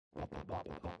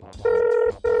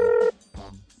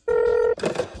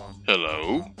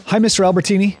Hello? Hi, Mr.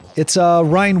 Albertini. It's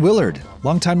Ryan Willard.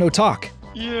 Long time no talk.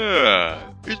 Yeah,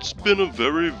 it's been a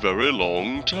very, very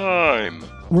long time.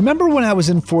 Remember when I was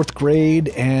in 4th grade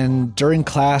and during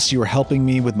class you were helping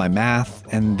me with my math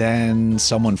and then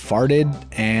someone farted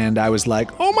and I was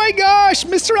like, oh my gosh,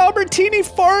 Mr. Albertini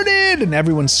farted! And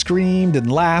everyone screamed and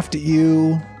laughed at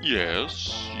you.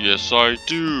 Yes, I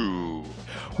do.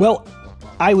 Well,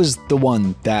 I was the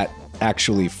one that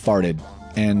actually farted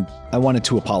and I wanted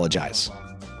to apologize.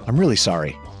 I'm really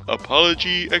sorry.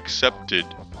 Apology accepted.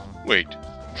 Wait,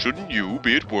 shouldn't you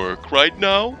be at work right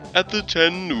now at the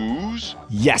 10 News?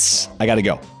 Yes, I gotta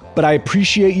go. But I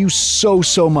appreciate you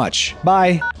so much.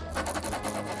 Bye.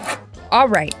 All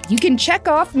right, you can check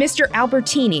off Mr.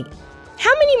 Albertini.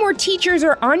 How many more teachers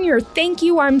are on your thank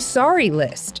you, I'm sorry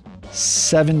list?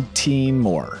 17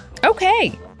 more.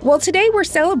 Okay, well today we're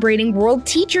celebrating World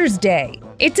Teachers Day.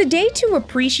 It's a day to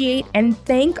appreciate and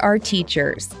thank our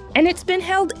teachers. And it's been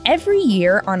held every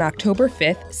year on October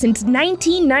 5th since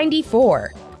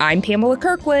 1994. I'm Pamela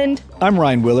Kirkland. I'm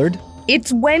Ryan Willard.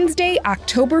 It's Wednesday,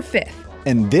 October 5th.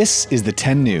 And this is the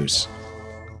 10 News.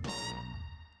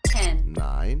 10,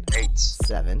 9, 8,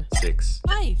 7, 6,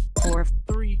 5, 4,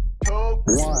 3,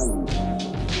 1.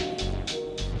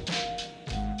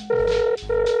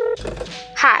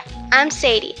 Hi, I'm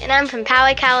Sadie, and I'm from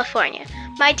Poway, California.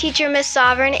 My teacher, Miss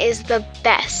Sovereign, is the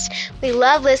best. We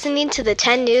love listening to the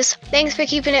 10 News. Thanks for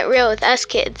keeping it real with us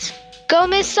kids. Go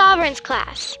Miss Sovereign's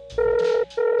class.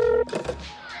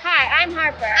 Hi, I'm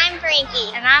Harper. I'm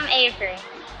Frankie. And I'm Avery.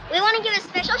 We want to give a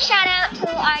special shout out to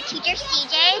our teacher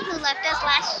CJ, who left us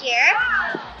last year.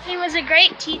 He was a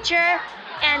great teacher,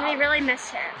 and we really miss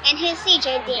him. And his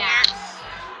CJ dance.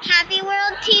 Happy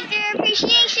World Teacher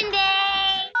Appreciation Day!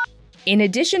 In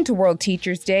addition to World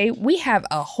Teachers Day, we have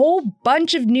a whole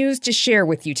bunch of news to share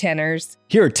with you, tenors.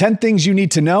 Here are 10 things you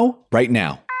need to know right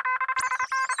now.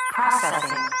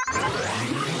 Processing.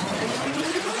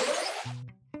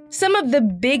 Some of the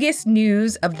biggest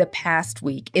news of the past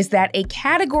week is that a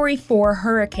Category 4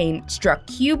 hurricane struck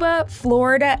Cuba,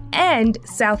 Florida, and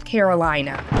South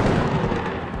Carolina.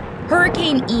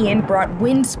 Hurricane Ian brought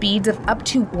wind speeds of up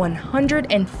to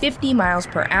 150 miles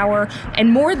per hour, and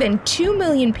more than 2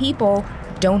 million people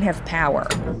don't have power.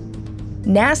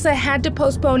 NASA had to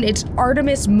postpone its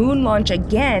Artemis moon launch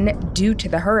again due to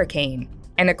the hurricane.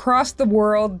 And across the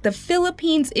world, the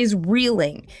Philippines is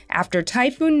reeling after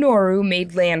Typhoon Noru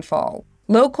made landfall.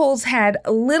 Locals had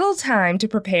little time to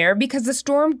prepare because the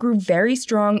storm grew very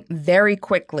strong very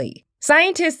quickly.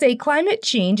 Scientists say climate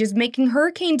change is making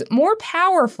hurricanes more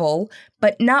powerful,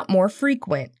 but not more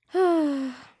frequent.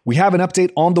 We have an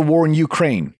update on the war in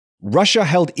Ukraine. Russia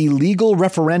held illegal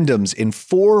referendums in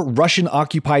 4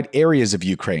 Russian-occupied areas of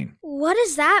Ukraine. What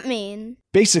does that mean?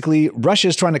 Basically, Russia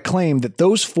is trying to claim that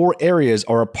those 4 areas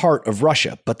are a part of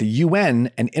Russia, but the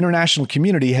UN and international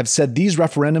community have said these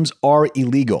referendums are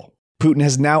illegal. Putin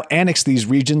has now annexed these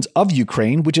regions of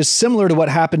Ukraine, which is similar to what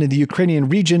happened in the Ukrainian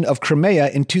region of Crimea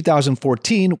in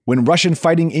 2014 when Russian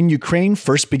fighting in Ukraine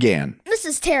first began. This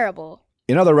is terrible.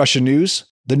 In other Russian news,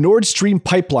 the Nord Stream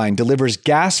pipeline delivers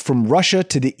gas from Russia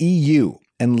to the EU,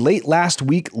 and late last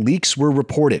week leaks were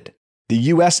reported. The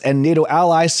US and NATO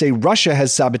allies say Russia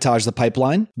has sabotaged the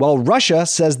pipeline, while Russia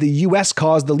says the US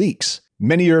caused the leaks.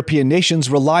 Many European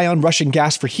nations rely on Russian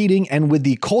gas for heating, and with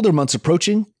the colder months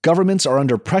approaching, governments are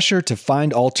under pressure to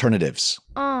find alternatives.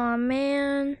 Aw,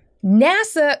 man.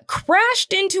 NASA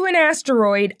crashed into an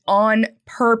asteroid on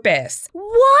purpose.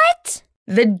 What?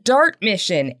 The DART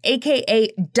mission, aka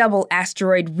Double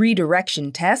Asteroid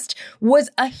Redirection Test, was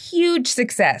a huge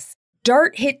success.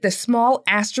 DART hit the small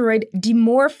asteroid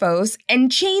Dimorphos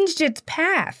and changed its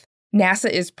path. NASA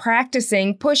is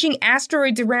practicing pushing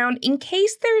asteroids around in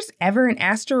case there's ever an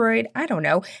asteroid,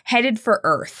 headed for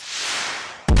Earth.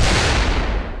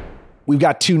 We've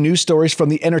got 2 news stories from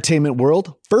the entertainment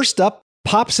world. First up,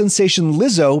 pop sensation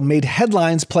Lizzo made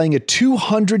headlines playing a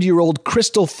 200-year-old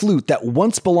crystal flute that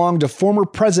once belonged to former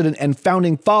president and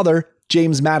founding father,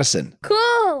 James Madison.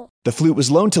 Cool! The flute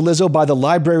was loaned to Lizzo by the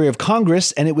Library of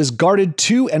Congress, and it was guarded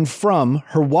to and from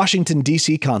her Washington,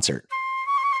 D.C. concert.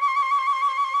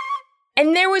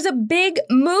 And there was a big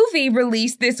movie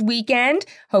release this weekend.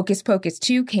 Hocus Pocus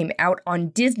 2 came out on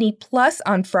Disney Plus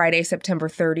on Friday, September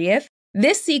 30th.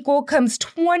 This sequel comes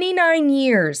 29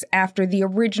 years after the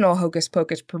original Hocus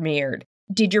Pocus premiered.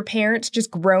 Did your parents just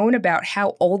groan about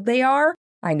how old they are?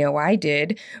 I know I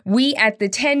did. We at the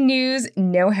 10 News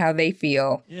know how they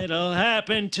feel. It'll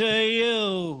happen to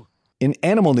you. In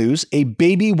animal news, a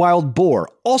baby wild boar,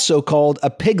 also called a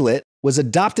piglet, was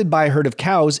adopted by a herd of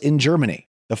cows in Germany.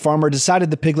 The farmer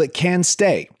decided the piglet can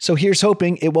stay, so here's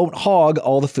hoping it won't hog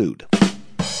all the food.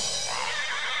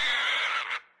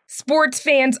 Sports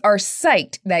fans are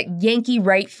psyched that Yankee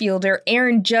right fielder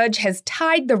Aaron Judge has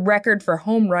tied the record for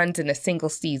home runs in a single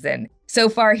season. So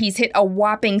far, he's hit a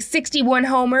whopping 61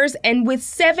 homers, and with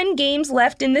 7 games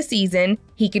left in the season,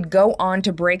 he could go on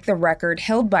to break the record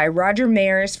held by Roger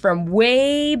Maris from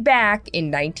way back in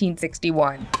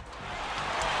 1961.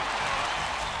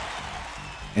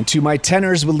 And to my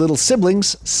tenors with little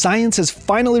siblings, science has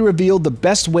finally revealed the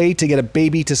best way to get a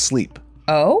baby to sleep.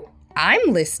 Oh, I'm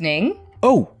listening.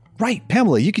 Oh, right,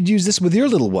 Pamela, you could use this with your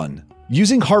little one.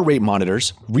 Using heart rate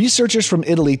monitors, researchers from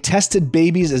Italy tested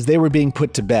babies as they were being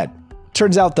put to bed.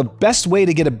 Turns out the best way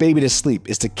to get a baby to sleep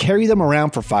is to carry them around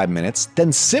for 5 minutes,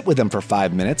 then sit with them for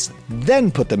 5 minutes, then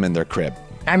put them in their crib.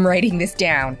 I'm writing this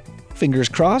down. Fingers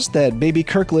crossed that baby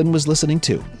Kirkland was listening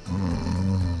too.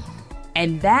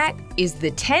 And that is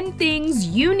the 10 things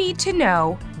you need to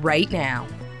know right now.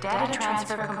 Data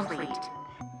transfer complete.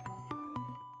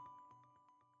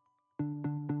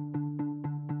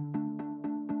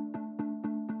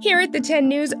 Here at the 10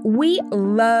 News, we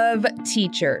love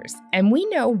teachers, and we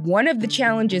know one of the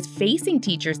challenges facing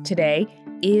teachers today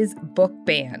is book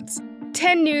bans.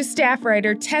 10 News staff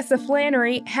writer Tessa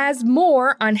Flannery has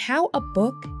more on how a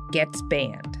book gets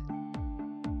banned.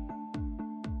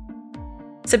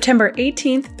 September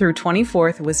 18th through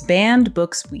 24th was Banned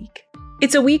Books Week.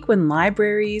 It's a week when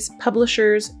libraries,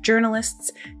 publishers,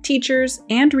 journalists, teachers,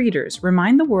 and readers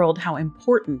remind the world how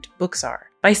important books are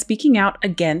by speaking out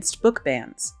against book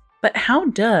bans. But how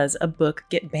does a book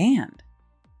get banned?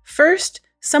 First,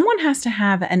 someone has to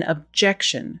have an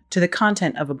objection to the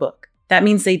content of a book. That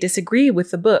means they disagree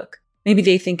with the book. Maybe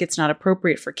they think it's not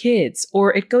appropriate for kids,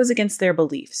 or it goes against their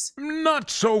beliefs. Not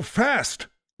so fast!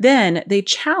 Then they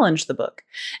challenge the book,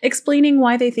 explaining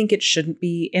why they think it shouldn't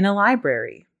be in a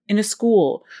library, in a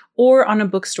school, or on a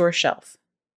bookstore shelf.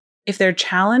 If their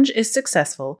challenge is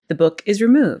successful, the book is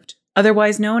removed,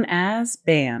 otherwise known as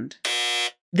banned.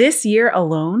 This year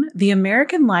alone, the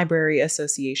American Library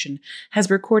Association has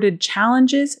recorded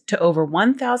challenges to over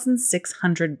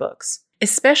 1,600 books,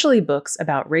 especially books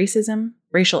about racism,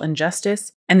 racial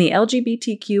injustice, and the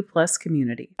LGBTQ+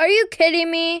 community. Are you kidding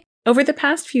me? Over the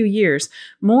past few years,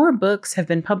 more books have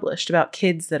been published about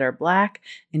kids that are Black,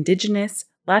 Indigenous,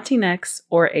 Latinx,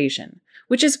 or Asian,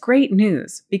 which is great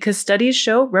news because studies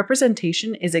show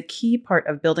representation is a key part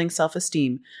of building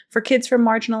self-esteem for kids from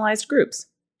marginalized groups.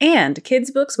 And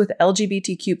kids' books with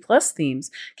LGBTQ+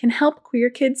 themes can help queer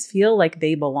kids feel like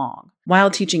they belong, while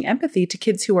teaching empathy to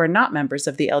kids who are not members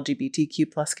of the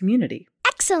LGBTQ+ community.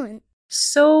 Excellent.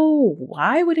 So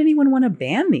why would anyone want to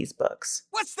ban these books?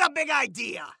 What's the big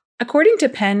idea? According to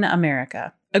PEN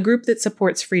America, a group that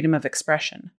supports freedom of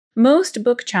expression, most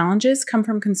book challenges come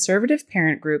from conservative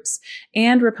parent groups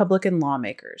and Republican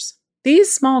lawmakers.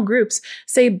 These small groups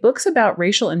say books about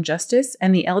racial injustice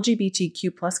and the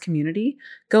LGBTQ+ community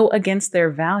go against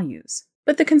their values.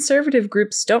 But the conservative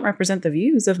groups don't represent the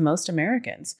views of most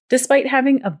Americans, despite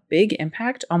having a big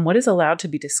impact on what is allowed to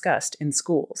be discussed in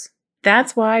schools.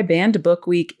 That's why Banned Book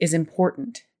Week is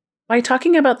important. By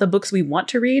talking about the books we want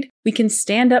to read, we can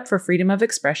stand up for freedom of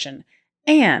expression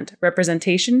and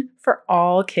representation for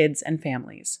all kids and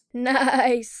families.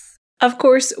 Nice. Of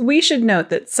course, we should note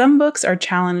that some books are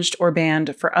challenged or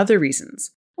banned for other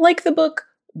reasons, like the book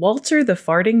Walter the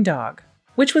Farting Dog,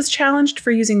 which was challenged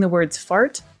for using the words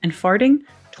fart and farting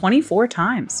 24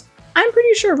 times. I'm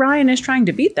pretty sure Ryan is trying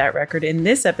to beat that record in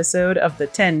this episode of the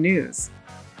 10 News.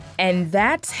 And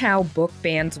that's how book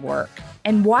bans work,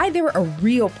 and why they're a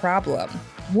real problem.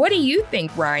 What do you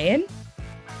think, Ryan?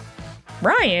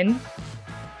 Ryan?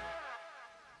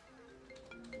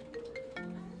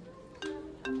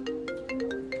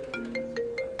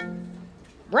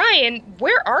 Ryan,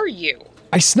 where are you?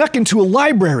 I snuck into a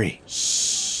library.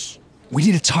 Shh. We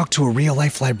need to talk to a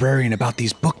real-life librarian about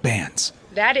these book bans.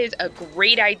 That is a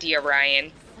great idea,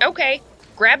 Ryan. Okay,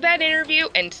 grab that interview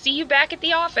and see you back at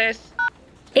the office.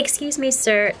 Excuse me,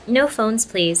 sir. No phones,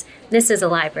 please. This is a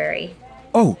library.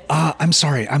 Oh, I'm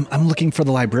sorry. I'm looking for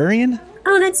the librarian.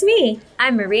 Oh, that's me.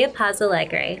 I'm Maria Paz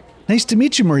Alegre. Nice to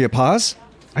meet you, Maria Paz.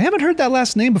 I haven't heard that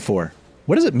last name before.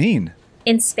 What does it mean?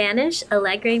 In Spanish,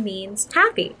 alegre means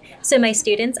happy. So my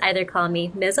students either call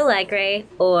me Ms. Alegre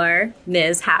or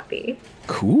Ms. Happy.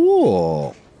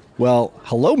 Cool. Well,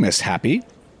 hello, Miss Happy.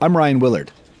 I'm Ryan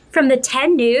Willard. From the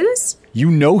 10 News?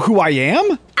 You know who I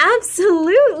am?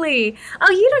 Absolutely.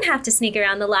 Oh, you don't have to sneak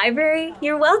around the library.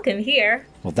 You're welcome here.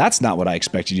 Well, that's not what I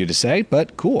expected you to say,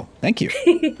 but cool. Thank you.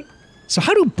 So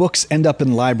how do books end up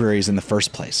in libraries in the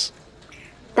first place?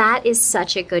 That is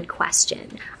such a good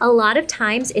question. A lot of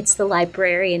times it's the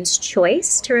librarian's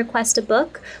choice to request a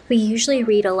book. We usually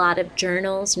read a lot of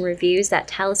journals and reviews that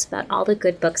tell us about all the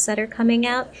good books that are coming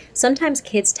out. Sometimes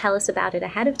kids tell us about it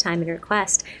ahead of time and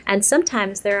request. And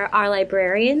sometimes there are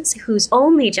librarians whose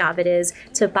only job it is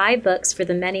to buy books for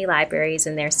the many libraries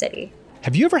in their city.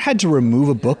 Have you ever had to remove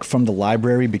a book from the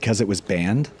library because it was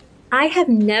banned? I have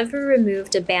never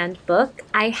removed a banned book.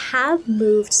 I have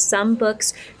moved some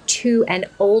books to an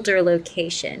older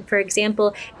location. For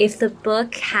example, if the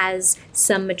book has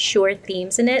some mature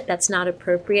themes in it that's not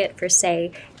appropriate for,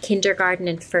 say, kindergarten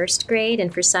and first grade,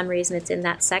 and for some reason it's in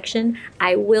that section,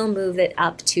 I will move it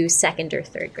up to second or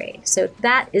third grade. So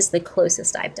that is the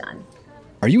closest I've done.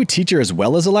 Are you a teacher as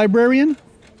well as a librarian?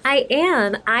 I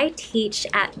am. I teach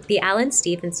at the Allen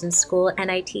Stevenson School, and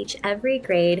I teach every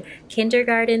grade,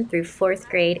 kindergarten through fourth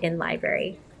grade, in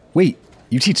library. Wait,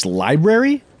 you teach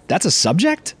library? That's a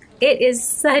subject? It is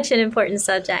such an important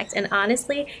subject, and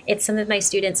honestly, it's some of my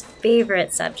students'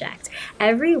 favorite subject.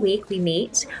 Every week we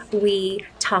meet, we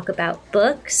talk about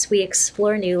books, we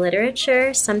explore new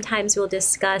literature. Sometimes we'll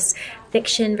discuss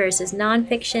fiction versus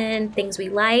nonfiction, things we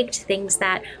liked, things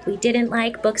that we didn't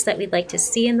like, books that we'd like to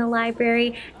see in the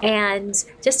library, and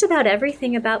just about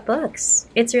everything about books.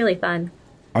 It's really fun.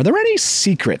 Are there any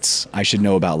secrets I should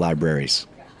know about libraries?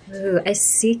 Ooh, a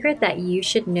secret that you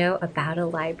should know about a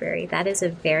library. That is a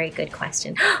very good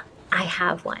question. I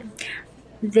have one.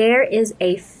 There is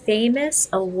a famous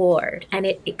award, and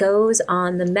it goes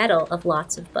on the medal of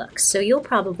lots of books. So you'll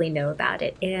probably know about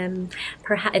it.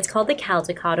 Perhaps it's called the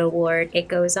Caldecott Award. It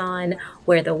goes on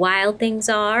Where the Wild Things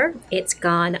Are. It's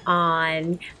gone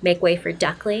on Make Way for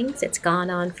Ducklings. It's gone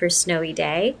on For Snowy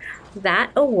Day.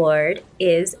 That award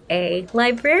is a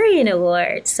librarian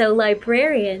award. So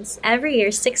librarians, every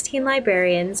year 16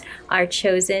 librarians are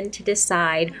chosen to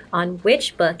decide on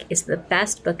which book is the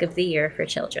best book of the year for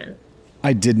children.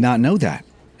 I did not know that.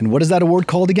 And what is that award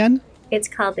called again? It's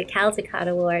called the Caldecott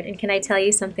Award. And can I tell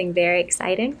you something very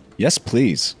exciting? Yes,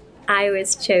 please. I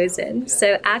was chosen.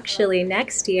 So actually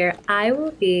next year, I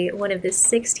will be one of the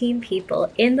 16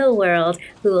 people in the world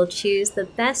who will choose the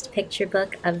best picture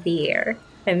book of the year.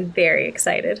 I'm very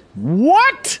excited.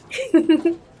 What?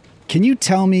 Can you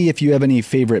tell me if you have any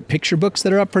favorite picture books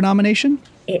that are up for nomination?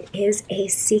 It is a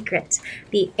secret.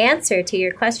 The answer to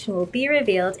your question will be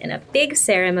revealed in a big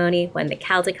ceremony when the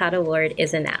Caldecott Award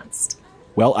is announced.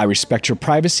 Well, I respect your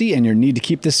privacy and your need to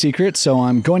keep this secret, so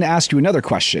I'm going to ask you another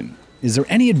question. Is there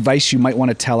any advice you might want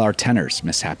to tell our tenors,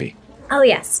 Miss Happy? Oh,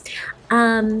 yes.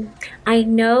 I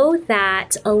know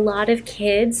that a lot of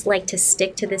kids like to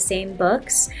stick to the same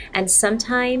books, and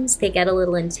sometimes they get a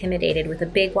little intimidated with a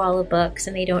big wall of books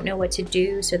and they don't know what to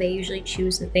do, so they usually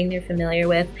choose the thing they're familiar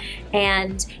with.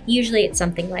 And usually it's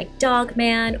something like Dog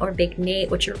Man or Big Nate,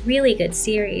 which are really good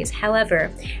series.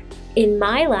 However, in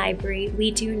my library,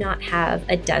 we do not have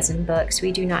a dozen books.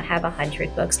 We do not have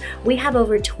 100 books. We have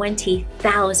over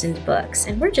 20,000 books,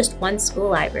 and we're just one school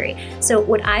library. So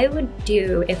what I would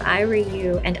do if I were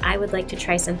you and I would like to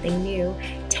try something new,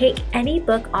 take any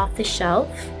book off the shelf,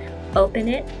 open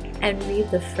it, and read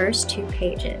the first 2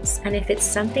 pages. And if it's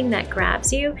something that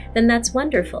grabs you, then that's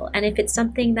wonderful. And if it's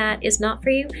something that is not for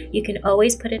you, you can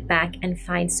always put it back and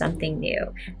find something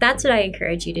new. That's what I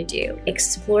encourage you to do.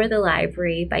 Explore the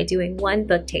library by doing one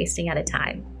book tasting at a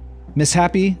time. Miss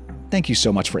Happy, thank you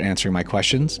so much for answering my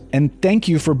questions. And thank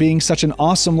you for being such an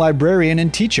awesome librarian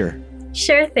and teacher.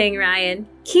 Sure thing, Ryan.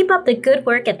 Keep up the good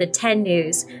work at the 10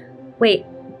 News. Wait,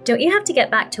 don't you have to get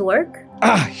back to work?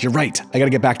 You're right. I gotta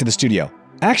get back to the studio.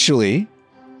 Actually,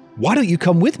 why don't you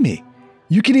come with me?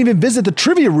 You can even visit the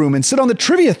trivia room and sit on the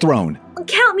trivia throne.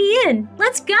 Count me in.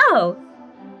 Let's go.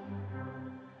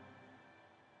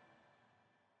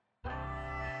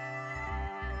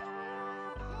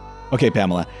 Okay,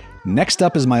 Pamela. Next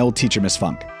up is my old teacher, Miss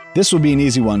Funk. This will be an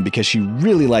easy one because she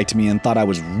really liked me and thought I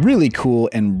was really cool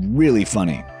and really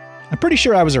funny. I'm pretty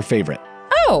sure I was her favorite.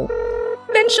 Oh,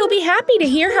 then she'll be happy to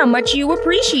hear how much you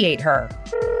appreciate her.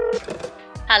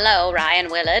 Hello,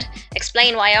 Ryan Willard.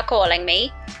 Explain why you're calling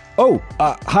me. Oh,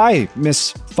 hi,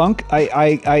 Miss Funk.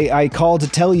 I called to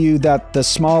tell you that the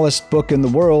smallest book in the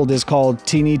world is called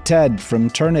Teeny Ted from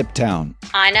Turnip Town.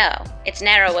 I know. It's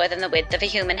narrower than the width of a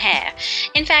human hair.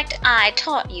 In fact, I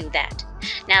taught you that.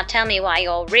 Now tell me why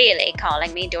you're really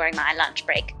calling me during my lunch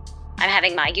break. I'm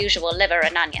having my usual liver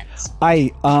and onions.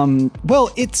 Well,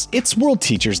 it's World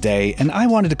Teachers Day, and I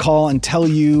wanted to call and tell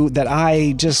you that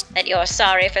That you're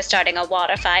sorry for starting a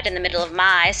water fight in the middle of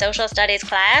my social studies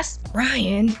class?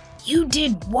 Ryan, you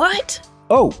did what?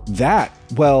 Oh, that.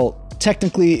 Well,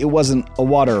 technically it wasn't a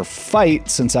water fight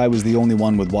since I was the only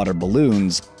one with water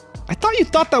balloons. I thought you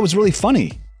thought that was really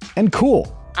funny. and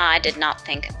cool. I did not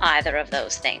think either of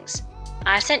those things.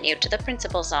 I sent you to the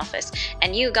principal's office,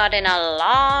 and you got in a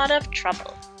lot of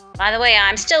trouble. By the way,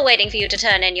 I'm still waiting for you to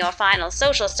turn in your final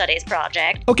social studies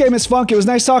project. Okay, Miss Funk, it was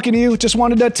nice talking to you. Just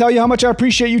wanted to tell you how much I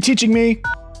appreciate you teaching me.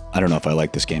 I don't know if I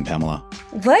like this game, Pamela.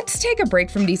 Let's take a break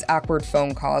from these awkward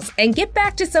phone calls and get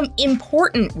back to some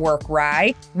important work,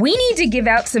 Rye. We need to give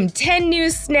out some 10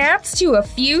 News snaps to a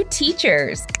few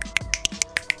teachers.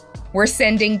 We're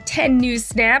sending 10 News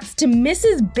snaps to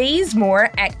Mrs.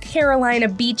 Bazemore at Carolina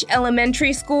Beach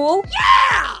Elementary School.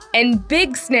 Yeah! And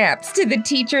big snaps to the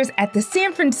teachers at the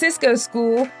San Francisco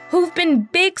School who've been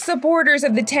big supporters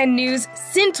of the 10 News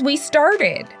since we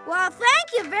started. Well,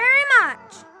 thank you very much.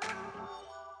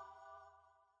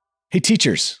 Hey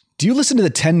teachers, do you listen to the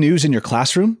 10 News in your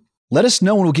classroom? Let us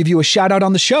know and we'll give you a shout out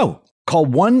on the show. Call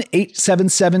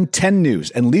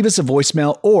 1-877-10-NEWS and leave us a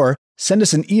voicemail or send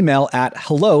us an email at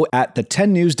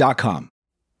hello@the10news.com.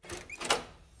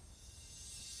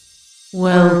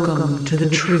 Welcome to the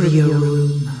trivia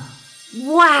room.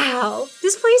 Wow,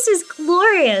 this place is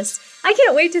glorious. I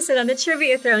can't wait to sit on the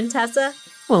trivia throne, Tessa.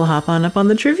 We'll hop on up on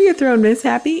the trivia throne, Miss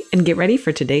Happy, and get ready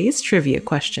for today's trivia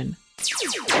question.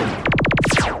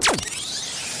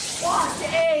 What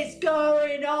is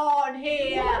going on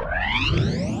here?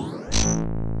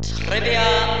 Trivia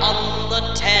on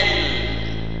the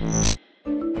 10.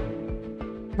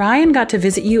 Ryan got to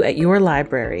visit you at your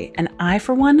library, and I,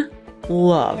 for one,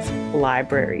 love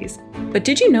libraries. But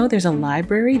did you know there's a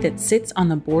library that sits on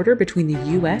the border between the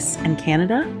US and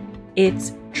Canada?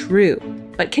 It's true.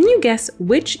 But can you guess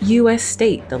which US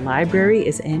state the library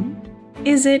is in?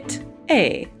 Is it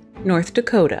A, North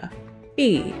Dakota,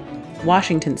 B,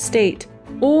 Washington State,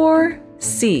 or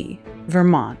C,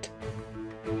 Vermont?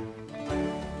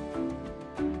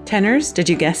 Tenors, did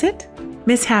you guess it?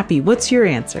 Miss Happy, what's your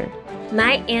answer?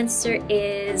 My answer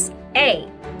is A,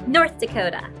 North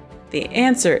Dakota. The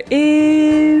answer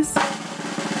is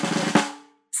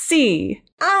C.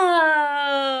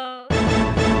 Oh!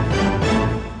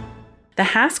 The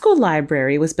Haskell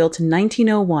Library was built in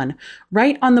 1901,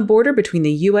 right on the border between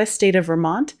the U.S. state of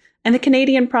Vermont and the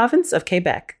Canadian province of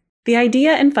Quebec. The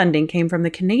idea and funding came from the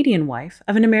Canadian wife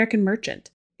of an American merchant.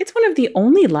 It's one of the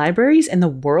only libraries in the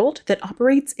world that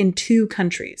operates in 2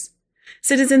 countries.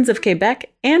 Citizens of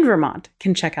Quebec and Vermont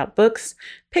can check out books,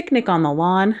 picnic on the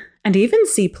lawn, and even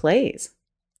see plays.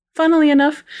 Funnily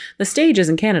enough, the stage is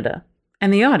in Canada,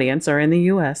 and the audience are in the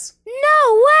US.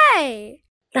 No way!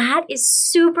 That is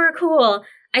super cool.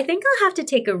 I think I'll have to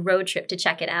take a road trip to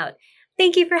check it out.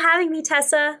 Thank you for having me,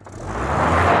 Tessa.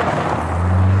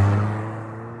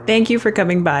 Thank you for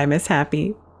coming by, Miss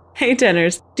Happy. Hey,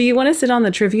 tenors, do you want to sit on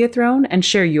the trivia throne and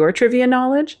share your trivia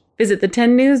knowledge? Visit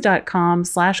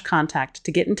the10news.com/contact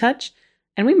to get in touch,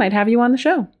 and we might have you on the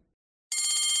show.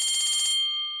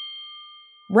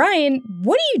 Ryan,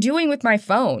 what are you doing with my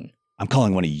phone? I'm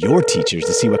calling one of your teachers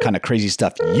to see what kind of crazy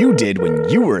stuff you did when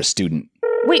you were a student.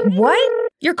 Wait, what?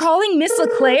 You're calling Miss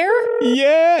LeClaire?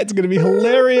 Yeah, it's going to be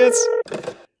hilarious.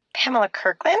 Pamela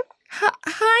Kirkland?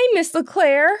 Hi, Miss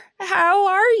LeClaire. How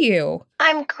are you?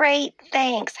 I'm great,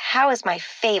 thanks. How is my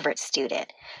favorite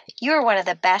student? You're one of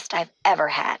the best I've ever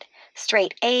had.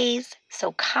 Straight A's,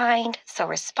 so kind, so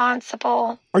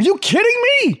responsible. Are you kidding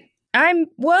me?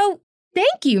 Well,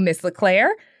 thank you, Miss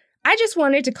LeClaire. I just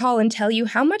wanted to call and tell you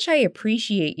how much I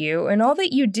appreciate you and all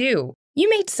that you do. You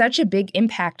made such a big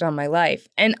impact on my life,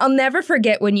 and I'll never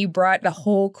forget when you brought the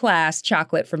whole class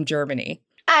chocolate from Germany.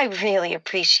 I really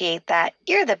appreciate that.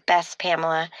 You're the best,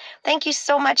 Pamela. Thank you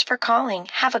so much for calling.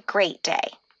 Have a great day.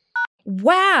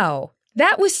 Wow,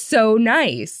 that was so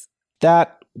nice.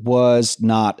 That was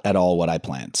not at all what I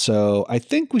planned, so I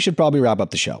think we should probably wrap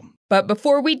up the show. But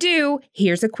before we do,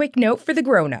 here's a quick note for the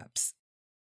grown-ups.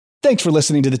 Thanks for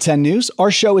listening to the 10 News.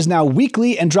 Our show is now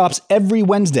weekly and drops every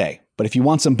Wednesday. But if you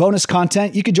want some bonus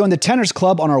content, you can join the Tenors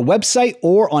Club on our website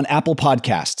or on Apple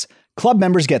Podcasts. Club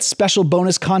members get special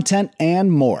bonus content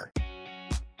and more.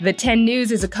 The 10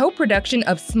 News is a co-production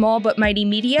of Small But Mighty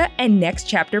Media and Next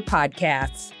Chapter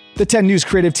Podcasts. The 10 News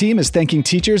creative team is thanking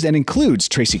teachers and includes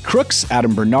Tracy Crooks,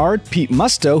 Adam Bernard, Pete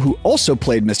Musto, who also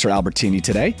played Mr. Albertini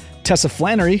today, Tessa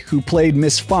Flannery, who played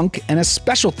Miss Funk, and a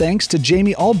special thanks to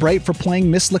Jamie Albright for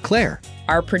playing Miss LeClaire.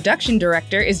 Our production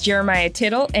director is Jeremiah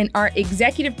Tittle, and our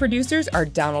executive producers are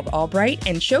Donald Albright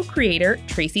and show creator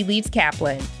Tracy Leeds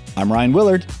Kaplan. I'm Ryan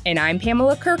Willard. And I'm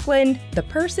Pamela Kirkland, the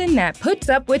person that puts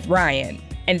up with Ryan.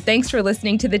 And thanks for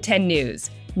listening to the 10 News.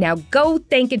 Now go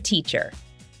thank a teacher.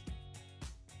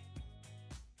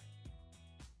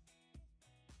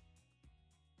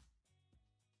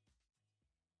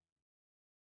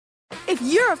 If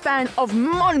you're a fan of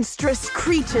monstrous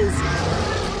creatures,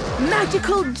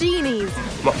 magical genies,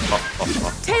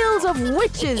 tales of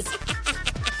witches,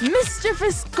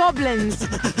 mischievous goblins.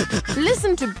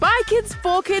 Listen to By Kids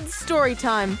for Kids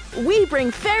Storytime. We bring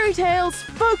fairy tales,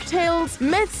 folk tales,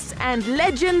 myths, and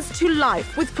legends to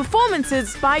life with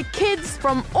performances by kids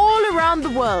from all around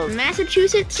the world.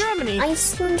 Massachusetts, Germany,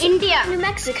 Iceland, India, New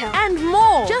Mexico, and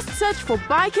more. Just search for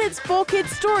By Kids for Kids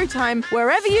Storytime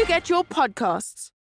wherever you get your podcasts.